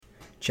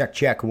Check,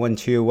 check, 1,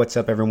 2. What's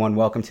up, everyone?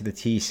 Welcome to the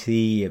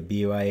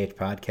TCBUIH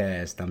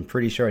podcast. I'm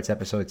pretty sure it's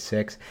episode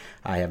 6.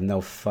 I have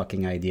no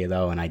fucking idea,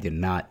 though, and I did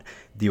not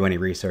do any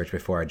research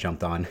before I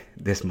jumped on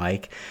this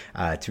mic.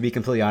 To be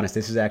completely honest,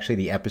 this is actually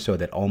the episode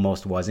that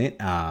almost wasn't.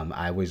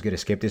 I was going to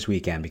skip this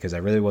weekend because I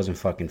really wasn't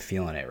fucking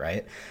feeling it,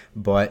 right?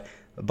 But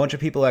a bunch of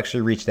people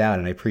actually reached out,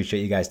 and I appreciate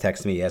you guys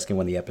texting me asking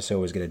when the episode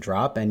was going to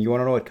drop. And you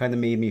want to know what kind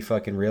of made me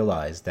fucking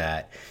realize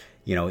that,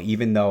 you know,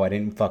 even though I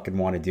didn't fucking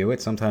want to do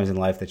it, sometimes in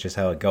life that's just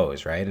how it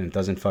goes, right? And it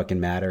doesn't fucking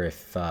matter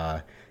if,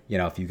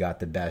 if you got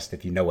the best,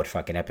 if you know what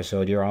fucking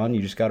episode you're on,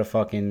 you just got to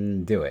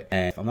fucking do it.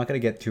 And I'm not going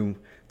to get too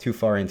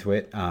far into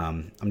it.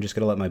 I'm just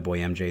going to let my boy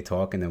MJ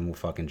talk, and then we'll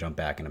fucking jump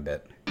back in a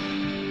bit.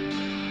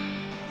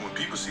 When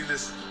people see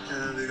this,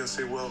 they're going to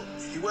say, well,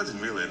 he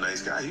wasn't really a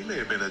nice guy. He may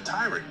have been a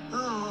tyrant.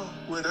 Oh,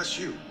 well, that's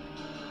you.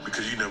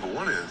 Because you never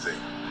wanted anything.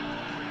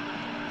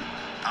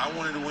 I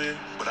wanted to win,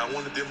 but I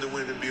wanted them to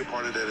win and be a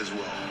part of that as well.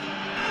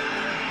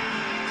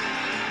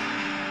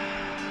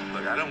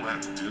 Look, I don't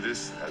have to do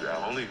this.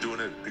 I'm only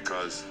doing it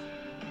because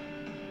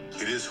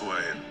it is who I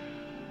am.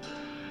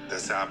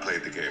 That's how I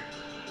played the game.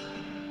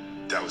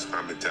 That was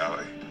my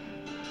mentality.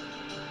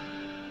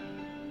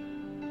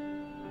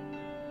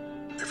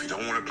 If you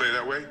don't want to play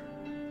that way,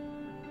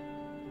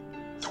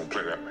 don't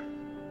play that way.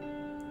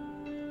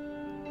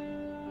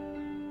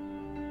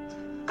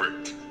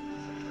 Break.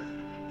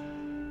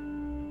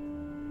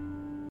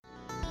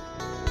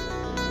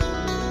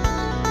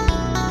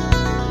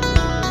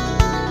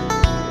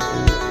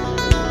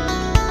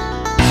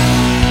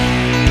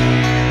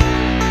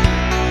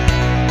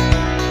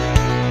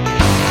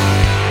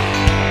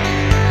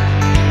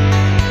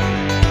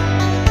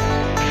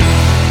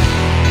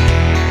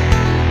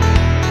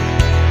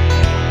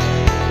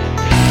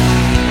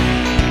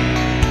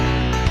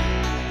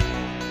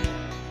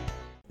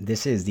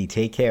 This is the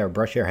Take Care,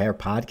 Brush Your Hair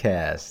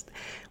podcast.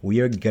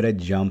 We are going to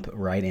jump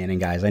right in. And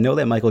guys, I know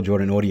that Michael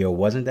Jordan audio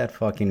wasn't that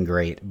fucking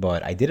great,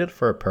 but I did it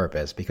for a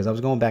purpose because I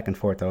was going back and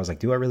forth. I was like,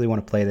 do I really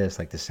want to play this?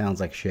 Like, this sounds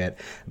like shit.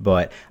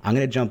 But I'm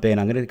going to jump in.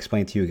 I'm going to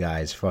explain to you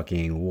guys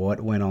fucking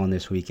what went on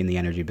this week in the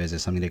energy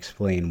business. I'm going to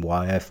explain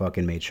why I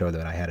fucking made sure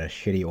that I had a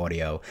shitty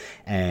audio.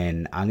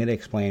 And I'm going to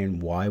explain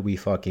why we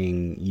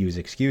fucking use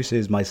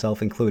excuses,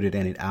 myself included.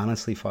 And it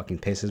honestly fucking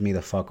pisses me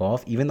the fuck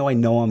off. Even though I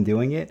know I'm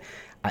doing it,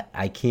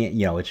 I can't,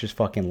 it's just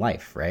fucking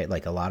life, right?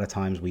 Like, a lot of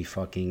times we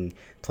fucking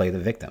play the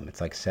victim.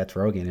 It's like Seth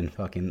Rogen and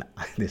fucking,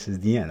 this is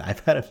the end. I've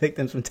had a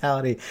victim's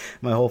mentality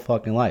my whole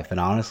fucking life. And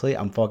honestly,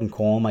 I'm fucking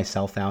calling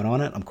myself out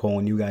on it. I'm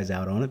calling you guys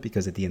out on it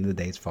because at the end of the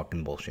day, it's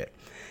fucking bullshit.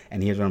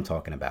 And here's what I'm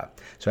talking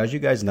about. So as you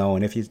guys know,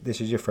 and if this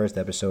is your first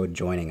episode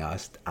joining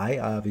us, I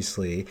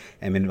obviously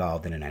am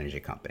involved in an energy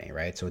company,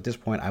 right? So at this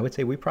point, I would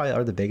say we probably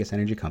are the biggest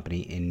energy company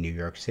in New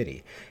York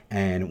City.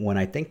 And when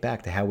I think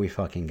back to how we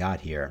fucking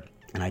got here,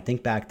 and I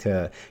think back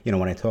to,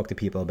 when I talk to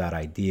people about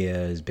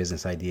ideas,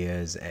 business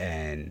ideas,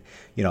 and,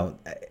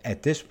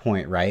 at this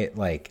point, right,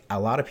 like, a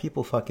lot of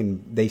people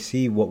fucking, they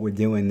see what we're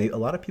doing. A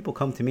lot of people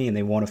come to me and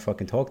they want to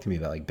fucking talk to me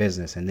about, like,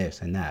 business and this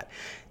and that.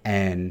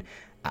 And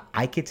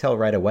I could tell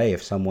right away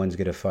if someone's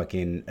going to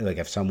fucking, like,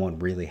 if someone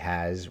really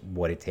has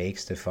what it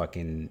takes to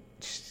fucking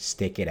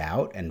stick it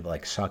out and,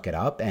 like, suck it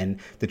up.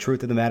 And the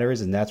truth of the matter is,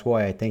 and that's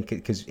why I think,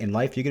 because in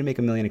life you're going to make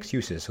a million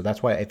excuses. So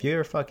that's why if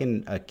you're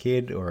fucking a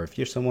kid or if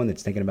you're someone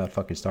that's thinking about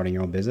fucking starting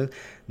your own business,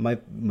 my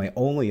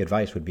only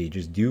advice would be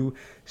just do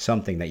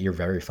something that you're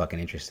very fucking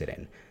interested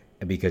in.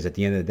 Because at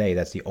the end of the day,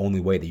 that's the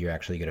only way that you're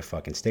actually going to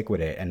fucking stick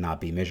with it and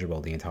not be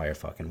miserable the entire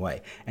fucking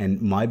way.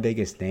 And my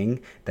biggest thing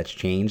that's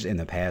changed in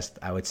the past,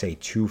 I would say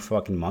 2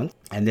 fucking months,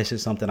 and this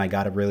is something I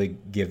got to really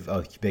give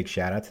a big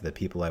shout out to the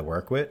people I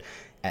work with.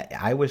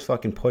 I was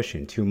fucking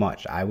pushing too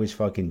much. I was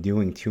fucking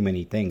doing too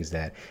many things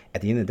that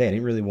at the end of the day, I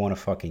didn't really want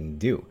to fucking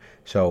do.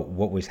 So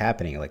what was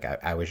happening? Like,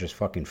 I was just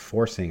fucking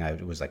forcing. I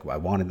was like, I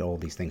wanted all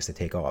these things to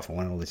take off. I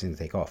wanted all these things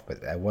to take off,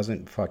 but I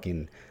wasn't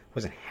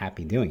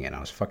happy doing it. I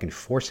was fucking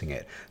forcing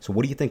it. So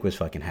what do you think was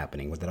fucking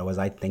happening? Was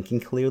I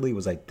thinking clearly?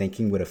 Was I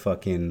thinking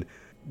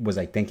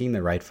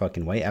the right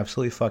fucking way?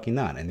 Absolutely fucking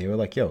not. And they were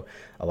like, yo,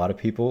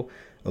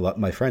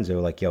 my friends, they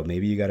were like, yo,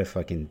 maybe you got to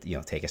fucking,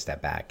 take a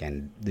step back.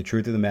 And the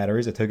truth of the matter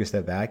is I took a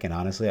step back, and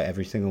honestly,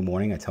 every single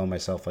morning I tell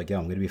myself, like, yo,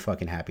 I'm going to be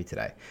fucking happy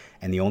today.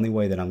 And the only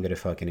way that I'm going to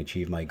fucking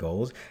achieve my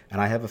goals, and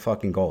I have a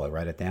fucking goal, I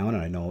write it down,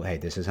 and I know, hey,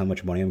 this is how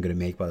much money I'm going to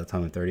make by the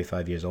time I'm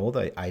 35 years old.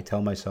 I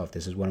tell myself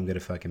this is what I'm going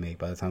to fucking make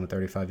by the time I'm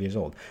 35 years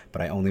old.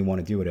 But I only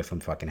want to do it if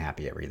I'm fucking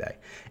happy every day.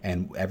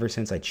 And ever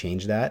since I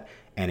changed that,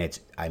 and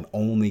I'm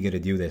only going to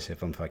do this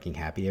if I'm fucking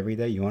happy every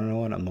day. You want to know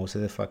what? Most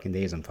of the fucking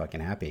days I'm fucking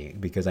happy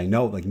because I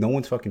know, like, no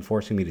one's fucking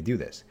forcing me to do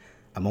this.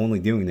 I'm only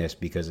doing this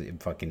because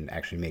it fucking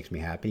actually makes me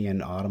happy,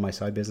 and a lot of my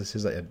side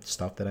businesses are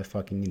stuff that I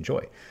fucking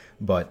enjoy.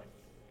 But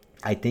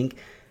I think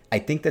I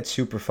think that's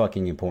super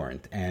fucking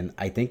important. And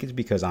I think it's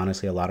because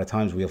honestly, a lot of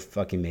times we'll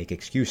fucking make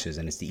excuses,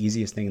 and it's the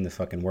easiest thing in the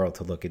fucking world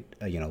to look at,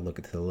 look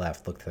at to the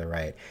left, look to the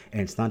right.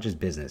 And it's not just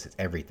business, it's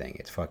everything.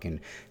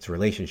 It's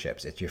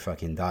relationships, it's your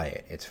fucking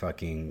diet, it's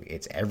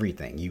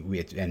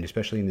everything. And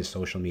especially in this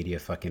social media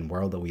fucking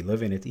world that we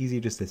live in, it's easy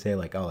just to say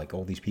like, oh, like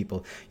all these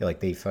people, like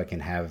they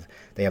have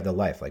the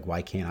life. Like,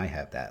 why can't I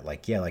have that?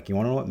 Like, yeah, like you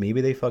want to know what? Maybe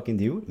they fucking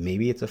do.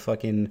 Maybe it's a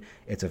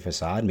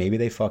facade. Maybe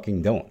they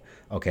fucking don't.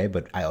 Okay,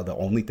 but the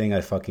only thing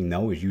I fucking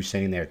know is you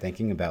sitting there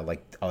thinking about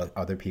like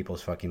other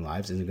people's fucking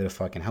lives isn't going to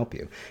fucking help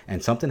you.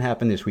 And something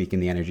happened this week in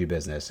the energy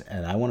business,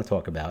 and I want to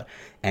talk about.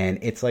 And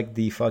it's like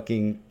the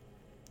fucking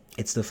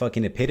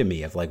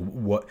epitome of like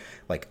what,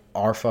 like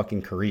our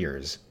fucking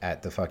careers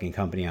at the fucking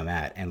company I'm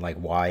at, and like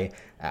why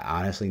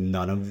honestly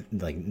none of,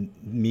 like,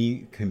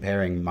 me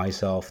comparing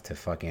myself to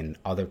fucking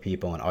other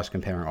people and us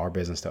comparing our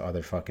business to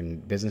other fucking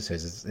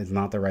businesses is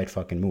not the right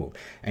fucking move.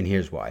 And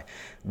here's why.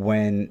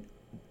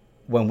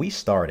 When we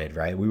started,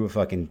 right, we were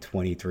fucking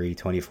 23,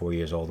 24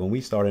 years old. When we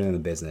started in the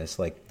business,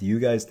 like, do you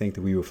guys think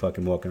that we were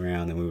fucking walking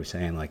around and we were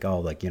saying like, oh,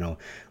 like,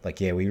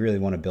 like, yeah, we really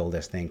want to build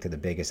this thing to the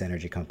biggest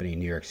energy company in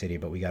New York City,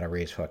 but we got to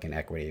raise fucking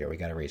equity, or we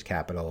got to raise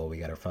capital, we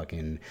got to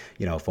fucking,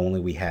 if only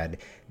we had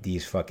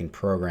these fucking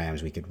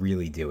programs, we could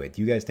really do it.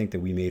 Do you guys think that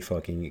we made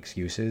fucking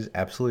excuses?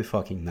 Absolutely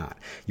fucking not.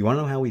 You want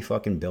to know how we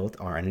fucking built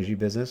our energy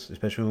business,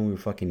 especially when we were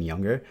fucking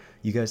younger?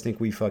 You guys think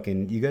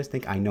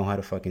I know how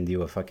to fucking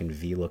do a fucking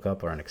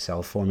VLOOKUP or an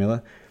Excel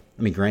formula?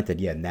 I mean, granted,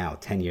 yeah, now,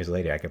 10 years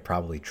later, I could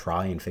probably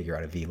try and figure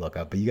out a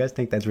VLOOKUP, but you guys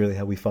think that's really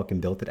how we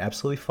fucking built it?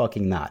 Absolutely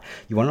fucking not.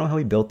 You want to know how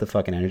we built the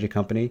fucking energy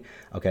company?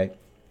 Okay.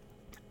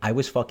 I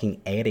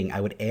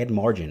would add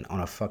margin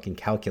on a fucking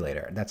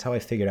calculator. That's how I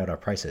figured out our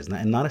prices.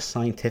 And not a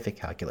scientific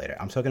calculator.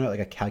 I'm talking about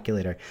like a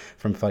calculator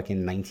from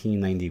fucking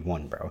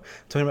 1991, bro. I'm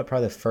talking about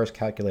probably the first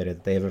calculator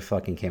that they ever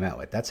fucking came out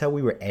with. That's how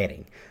we were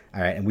adding. All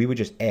right, and we would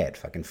just add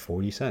fucking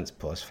 40 cents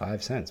plus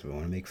 5 cents. We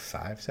want to make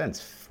 5 cents.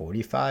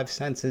 45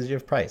 cents is your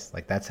price.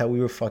 Like, that's how we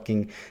were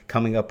fucking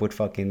coming up with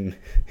fucking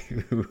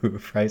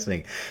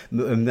pricing.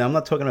 I'm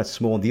not talking about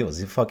small deals.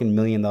 These fucking $1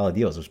 million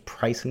deals. I was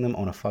pricing them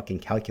on a fucking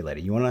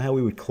calculator. You want to know how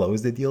we would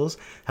close the deals?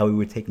 How we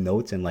would take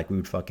notes and like we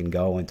would fucking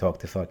go and talk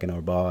to fucking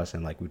our boss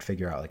and like we'd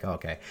figure out like, oh,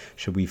 okay,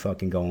 should we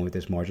fucking go in with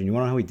this margin? You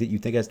want to know how we did? You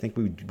think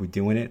we were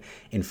doing it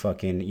in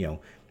fucking,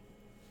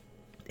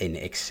 in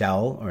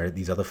Excel or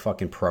these other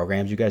fucking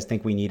programs? You guys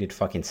think we needed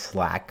fucking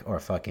Slack or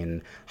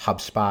fucking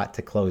HubSpot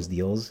to close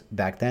deals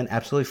back then?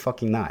 Absolutely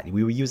fucking not.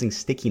 We were using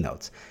sticky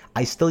notes.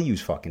 I still use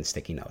fucking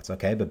sticky notes,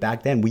 okay? But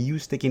back then we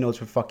used sticky notes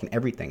for fucking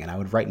everything, and I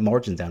would write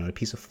margins down on a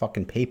piece of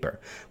fucking paper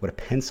with a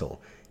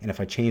pencil. And if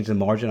I changed the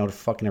margin, I would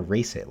fucking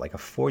erase it like a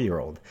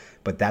 4-year-old.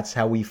 But that's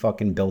how we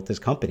fucking built this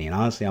company. And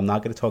honestly, I'm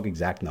not going to talk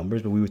exact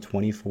numbers, but we were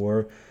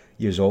 24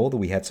 years old.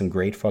 We had some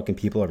great fucking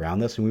people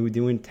around us, and we were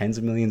doing tens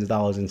of millions of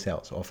dollars in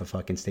sales off of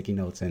fucking sticky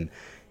notes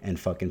and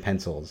fucking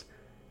pencils.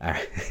 All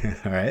right.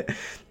 All right.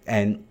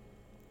 And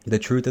the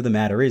truth of the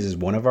matter is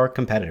one of our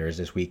competitors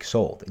this week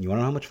sold. And you want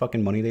to know how much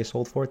fucking money they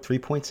sold for?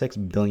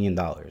 $3.6 billion.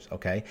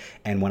 Okay.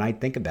 And when I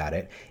think about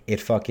it, it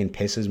fucking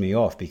pisses me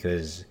off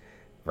because,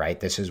 right,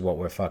 this is what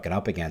we're fucking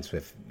up against.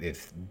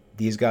 If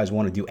these guys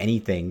want to do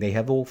anything,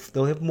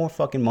 they'll have more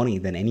fucking money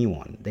than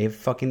anyone. They have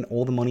fucking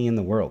all the money in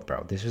the world,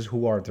 bro. This is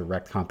who our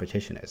direct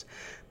competition is.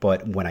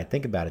 But when I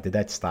think about it, did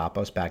that stop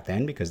us back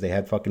then? Because they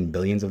had fucking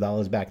billions of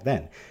dollars back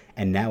then.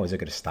 And now, is it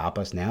going to stop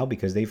us now?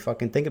 Because they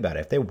fucking think about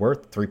it. If they're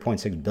worth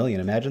 $3.6 billion,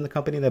 imagine the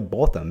company that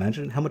bought them.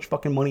 Imagine how much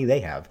fucking money they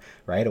have,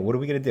 right? What are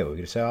we going to do? We're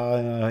going to say,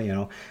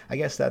 I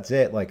guess that's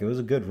it. Like, it was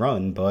a good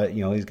run, but,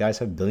 these guys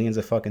have billions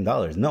of fucking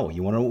dollars. No,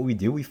 you want to know what we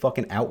do? We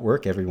fucking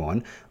outwork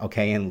everyone,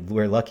 okay? And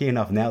we're lucky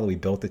enough now that we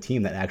built a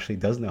team that actually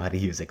does know how to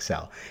use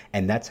Excel.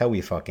 And that's how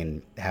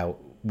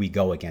we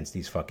go against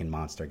these fucking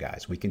monster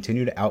guys. We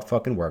continue to out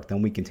fucking work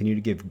them. We continue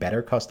to give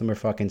better customer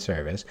fucking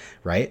service,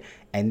 right?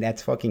 And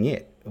that's fucking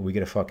it. We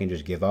gonna fucking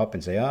just give up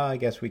and say, oh, I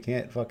guess we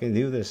can't fucking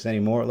do this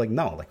anymore? Like,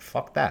 no, like,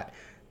 fuck that.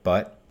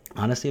 But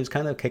honestly, it was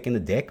kind of kicking the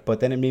dick, but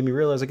then it made me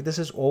realize, like, this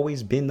has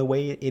always been the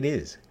way it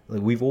is.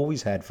 Like, we've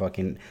always had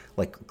fucking,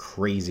 like,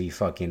 crazy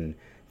fucking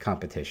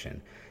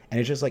competition. And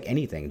it's just like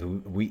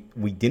anything.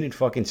 We didn't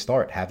fucking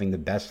start having the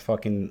best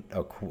fucking,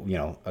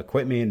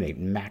 equipment,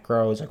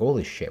 macros, like all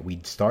this shit. We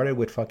started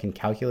with fucking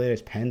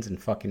calculators, pens, and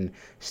fucking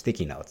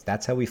sticky notes.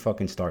 That's how we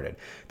fucking started.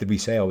 Did we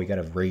say, oh, we got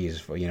to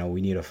raise, we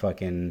need a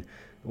fucking,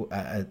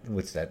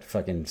 what's that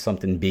fucking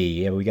something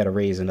B? Yeah, we got to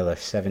raise another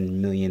 $7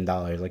 million.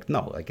 Like,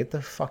 no, like, get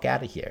the fuck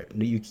out of here.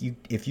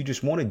 If you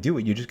just want to do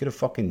it, you're just gonna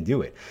fucking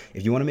do it.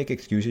 If you want to make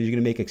excuses, you're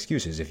gonna make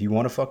excuses. If you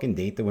want to fucking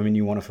date the women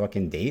you want to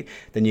fucking date,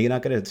 then you're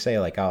not gonna say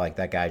like, oh, like,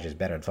 that guy's just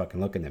better at fucking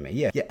looking than me.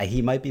 Yeah,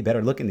 he might be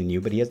better looking than you,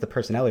 but he has the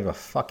personality of a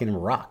fucking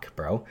rock,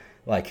 bro.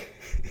 Like,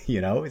 it's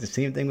the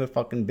same thing with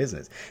fucking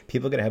business.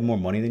 People are going to have more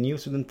money than you,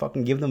 so then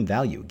fucking give them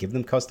value. Give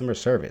them customer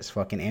service.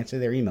 Fucking answer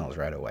their emails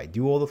right away.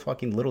 Do all the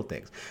fucking little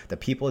things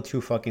that people are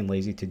too fucking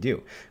lazy to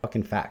do.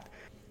 Fucking fact.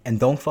 And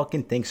don't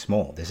fucking think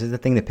small. This is the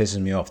thing that pisses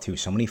me off too.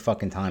 So many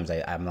fucking times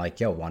I'm like,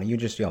 yo, why don't you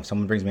just, if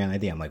someone brings me an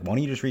idea, I'm like, why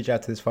don't you just reach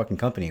out to this fucking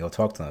company and go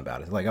talk to them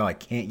about it? It's like, oh, I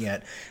can't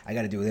yet. I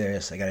got to do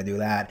this. I got to do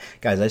that.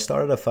 Guys, I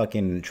started a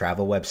fucking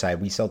travel website.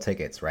 We sell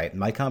tickets, right?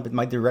 My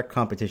direct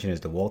competition is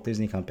the Walt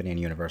Disney Company and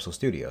Universal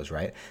Studios,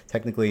 right?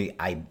 Technically,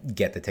 I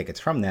get the tickets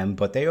from them,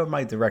 but they are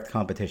my direct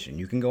competition.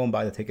 You can go and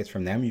buy the tickets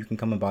from them. You can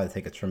come and buy the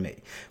tickets from me.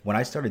 When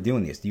I started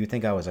doing this, do you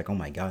think I was like, oh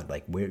my God,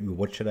 like,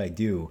 what should I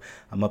do?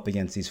 I'm up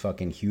against these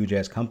fucking huge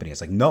ass companies.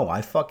 Like, no,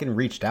 I fucking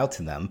reached out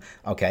to them.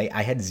 Okay.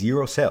 I had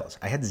zero sales.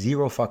 I had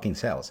zero fucking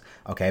sales.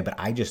 Okay. But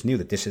I just knew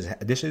that this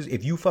is,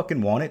 if you fucking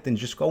want it, then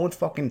just go and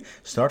fucking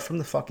start from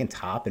the fucking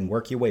top and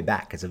work your way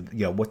back. Cause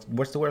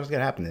what's the worst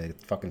gonna happen? They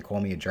fucking call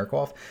me a jerk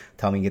off,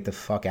 tell me to get the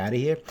fuck out of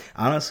here.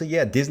 Honestly,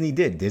 yeah, Disney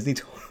did. Disney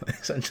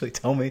essentially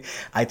told me,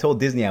 I told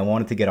Disney I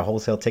wanted to get a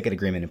wholesale ticket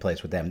agreement in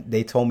place with them.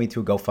 They told me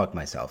to go fuck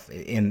myself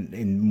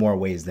in more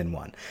ways than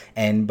one.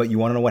 But you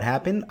want to know what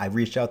happened? I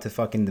reached out to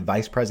fucking the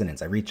vice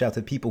presidents. I reached out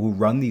to people who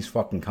run these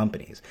fucking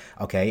companies.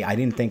 Okay. I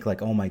didn't think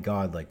like, oh my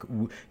God, like,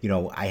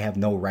 I have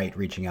no right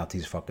reaching out to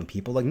these fucking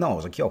people. Like, no, I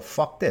was like, yo,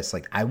 fuck this.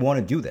 Like, I want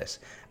to do this.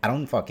 I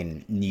don't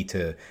fucking need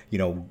to,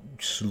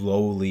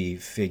 slowly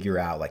figure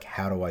out like,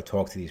 how do I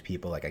talk to these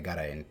people? Like, I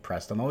gotta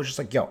impress them. I was just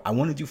like, yo, I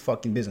want to do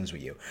fucking business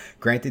with you.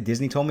 Granted,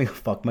 Disney told me to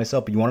fuck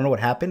myself, but you want to know what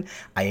happened?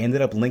 I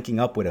ended up linking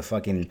up with a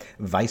fucking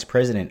vice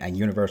president at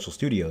Universal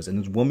Studios, and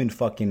this woman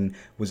fucking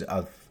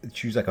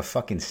she was like a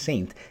fucking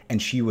saint,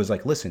 and she was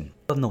like, listen, you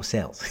have no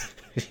sales.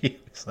 She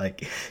was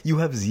like, you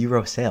have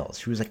zero sales.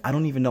 She was like, I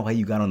don't even know how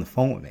you got on the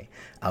phone with me.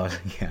 I was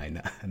like, yeah, I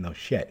know, no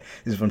shit.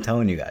 This is what I'm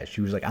telling you guys.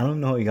 She was like, I don't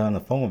know how you got on the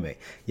phone with me.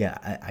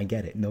 Yeah, I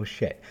get it, no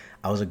shit.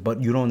 I was like, but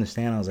you don't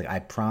understand. I was like, I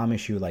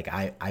promise you, like,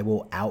 I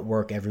will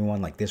outwork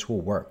everyone. Like, this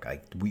will work.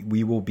 Like,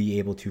 we will be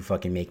able to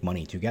fucking make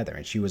money together.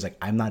 And she was like,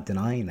 I'm not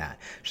denying that.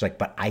 She's like,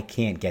 but I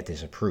can't get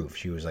this approved.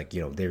 She was like,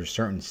 there's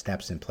certain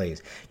steps in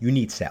place. You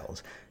need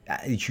sales.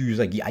 She was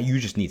like, yeah, you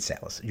just need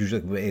sales.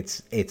 Usually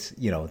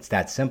it's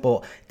that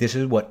simple. This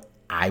is what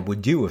I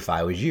would do if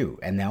I was you.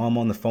 And now I'm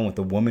on the phone with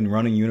the woman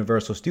running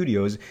Universal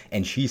Studios,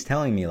 and she's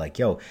telling me like,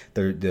 yo,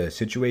 the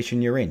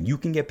situation you're in, you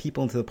can get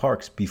people into the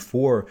parks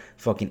before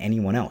fucking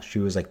anyone else. She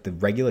was like, the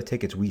regular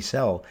tickets we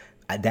sell,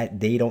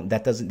 they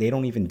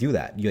don't even do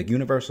that. Like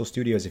Universal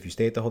Studios, if you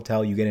stay at the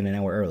hotel, you get in an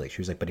hour early. She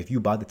was like, but if you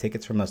buy the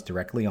tickets from us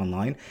directly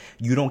online,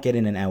 you don't get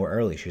in an hour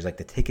early. She was like,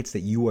 the tickets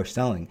that you are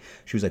selling,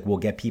 she was like, we'll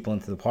get people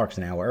into the parks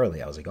an hour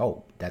early. I was like,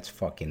 oh, that's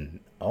fucking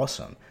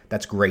awesome.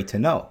 That's great to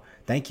know.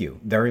 Thank you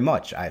very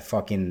much.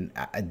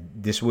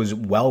 This was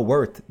well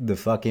worth the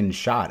fucking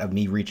shot of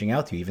me reaching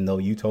out to you, even though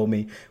you told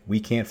me we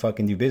can't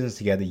fucking do business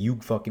together.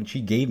 She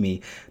gave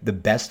me the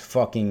best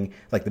fucking,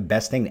 like the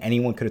best thing that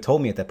anyone could have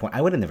told me at that point.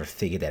 I would have never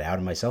figured that out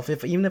of myself.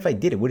 Even if I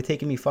did, it would have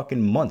taken me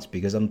fucking months,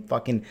 because I'm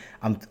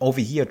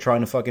over here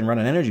trying to fucking run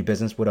an energy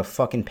business with a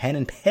fucking pen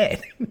and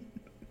pad.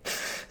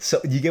 So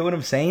you get what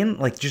I'm saying?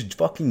 Like, just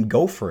fucking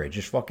go for it.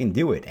 Just fucking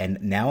do it.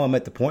 And now I'm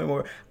at the point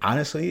where,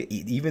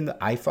 honestly,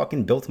 I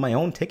fucking built my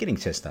own ticketing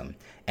system.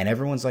 And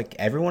everyone's like,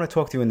 everyone I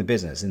talk to in the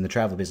business, in the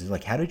travel business,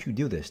 like, how did you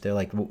do this? They're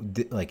like,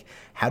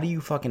 how do you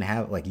fucking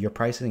have, like, your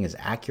pricing is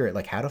accurate?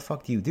 Like, how the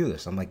fuck do you do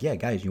this? I'm like, yeah,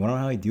 guys, you want to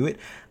know how I do it?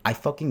 I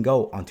fucking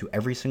go onto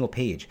every single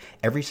page,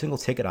 every single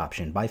ticket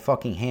option by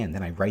fucking hand.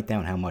 Then I write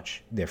down how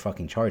much they're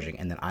fucking charging.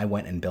 And then I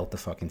went and built the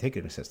fucking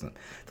ticketing system.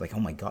 It's like, oh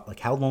my God, like,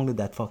 how long did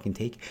that fucking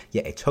take?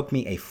 Yeah, it took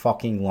me a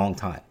fucking long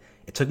time.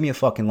 It took me a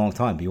fucking long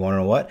time. But you want to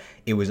know what?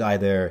 It was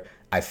either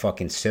I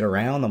fucking sit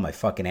around on my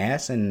fucking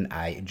ass and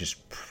I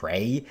just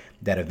pray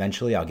that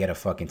eventually I'll get a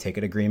fucking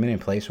ticket agreement in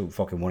place with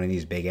fucking one of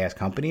these big ass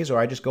companies, or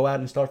I just go out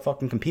and start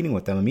fucking competing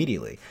with them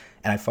immediately.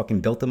 And I fucking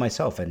built it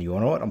myself. And you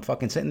wanna know what? I'm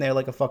fucking sitting there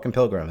like a fucking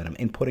pilgrim, and I'm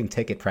inputting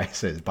ticket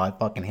prices by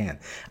fucking hand.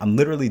 I'm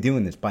literally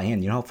doing this by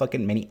hand. You know how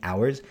fucking many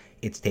hours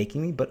it's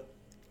taking me? But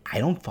I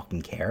don't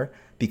fucking care,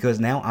 because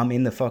now I'm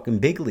in the fucking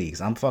big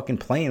leagues. I'm fucking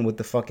playing with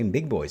the fucking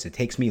big boys. It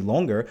takes me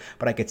longer,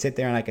 but I could sit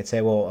there and I could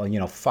say, well,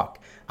 fuck,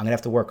 I'm gonna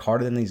have to work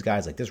harder than these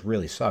guys. Like, this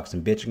really sucks,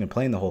 and bitching and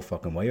playing the whole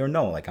fucking way. Or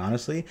no, like,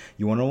 honestly,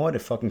 you wanna know what?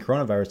 If fucking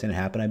coronavirus didn't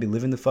happen, I'd be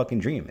living the fucking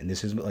dream. And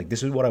this is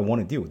what I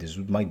want to do. This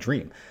is my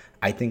dream.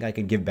 I think I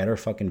could give better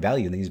fucking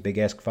value than these big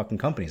ass fucking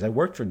companies. I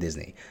worked for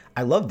Disney.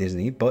 I love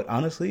Disney, but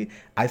honestly,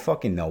 I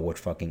fucking know what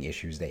fucking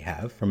issues they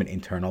have from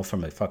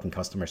a fucking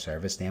customer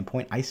service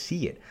standpoint. I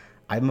see it.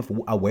 I'm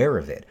aware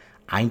of it.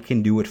 I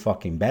can do it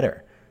fucking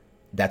better.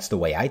 That's the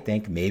way I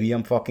think. Maybe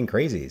I'm fucking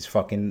crazy. It's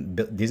fucking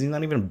Disney's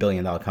not even $1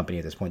 billion company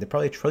at this point. They're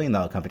probably $1 trillion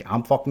company.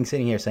 I'm fucking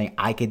sitting here saying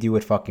I could do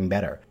it fucking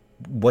better.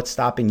 What's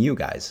stopping you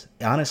guys?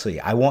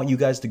 Honestly, I want you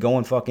guys to go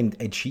and fucking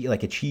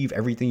achieve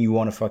everything you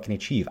want to fucking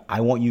achieve.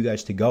 I want you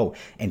guys to go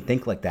and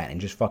think like that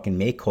and just fucking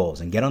make calls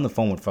and get on the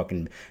phone with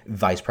fucking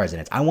vice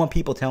presidents. I want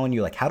people telling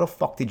you, like, how the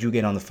fuck did you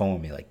get on the phone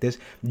with me? Like, this,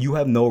 you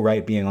have no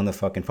right being on the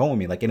fucking phone with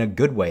me, like, in a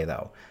good way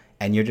though.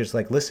 And you're just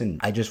like, listen,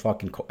 I just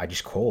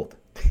called.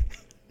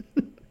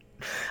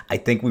 I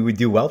think we would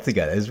do well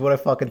together. This is what I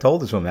fucking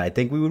told this woman. I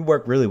think we would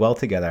work really well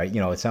together. You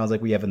know, it sounds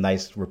like we have a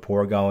nice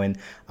rapport going.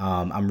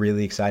 I'm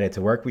really excited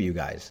to work with you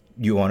guys.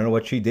 You want to know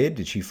what she did?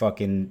 Did she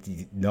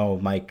fucking, no,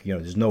 Mike, you know,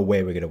 there's no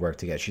way we're going to work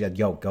together. She said,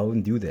 yo, go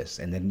and do this.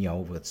 And then, you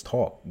know, let's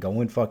talk.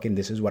 Go and fucking,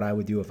 this is what I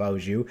would do if I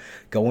was you.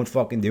 Go and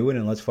fucking do it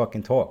and let's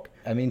fucking talk.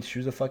 I mean, she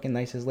was the fucking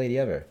nicest lady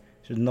ever.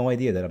 She has no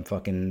idea that I'm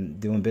fucking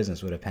doing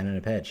business with a pen and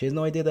a pad. She has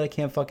no idea that I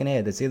can't fucking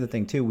add. That's the other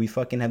thing, too. We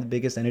fucking have the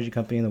biggest energy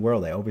company in the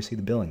world. I oversee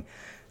the billing.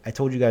 I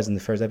told you guys in the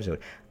first episode,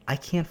 I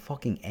can't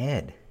fucking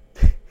add.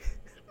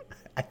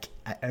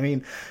 I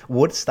mean,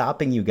 what's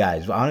stopping you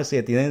guys? Honestly,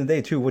 at the end of the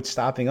day, too, what's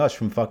stopping us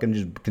from fucking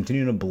just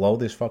continuing to blow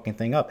this fucking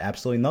thing up?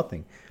 Absolutely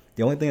nothing.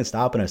 The only thing that's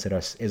stopping us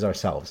is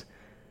ourselves.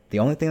 The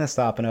only thing that's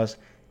stopping us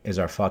is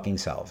our fucking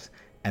selves.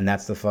 And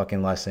that's the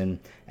fucking lesson.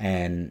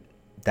 And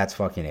that's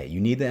fucking it.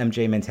 You need the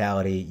MJ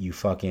mentality.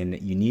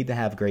 You need to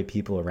have great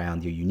people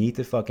around you. You need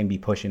to fucking be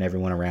pushing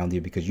everyone around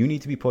you because you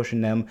need to be pushing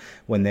them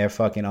when they're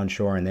fucking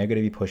unsure and they're going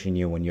to be pushing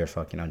you when you're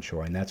fucking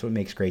unsure. And that's what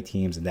makes great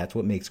teams and that's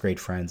what makes great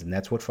friends and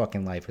that's what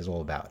fucking life is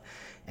all about.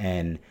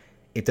 And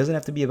it doesn't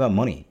have to be about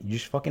money. You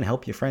just fucking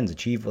help your friends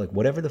achieve like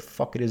whatever the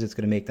fuck it is that's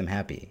going to make them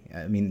happy.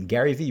 I mean,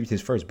 Gary Vee, his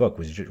first book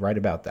was just right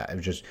about that. It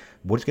was just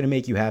what's going to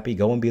make you happy.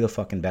 Go and be the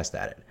fucking best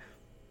at it.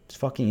 It's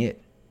fucking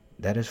it.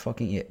 That is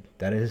fucking it.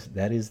 That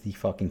is the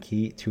fucking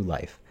key to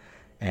life.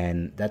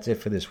 And that's it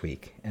for this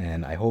week.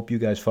 And I hope you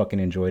guys fucking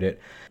enjoyed it.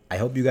 I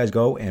hope you guys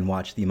go and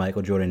watch the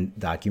Michael Jordan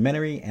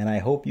documentary. And I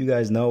hope you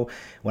guys know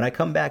when I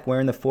come back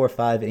wearing the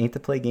 4-5, it ain't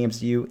to play games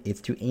to you. It's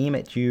to aim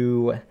at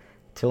you.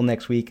 Till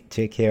next week,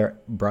 take care.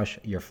 Brush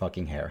your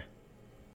fucking hair.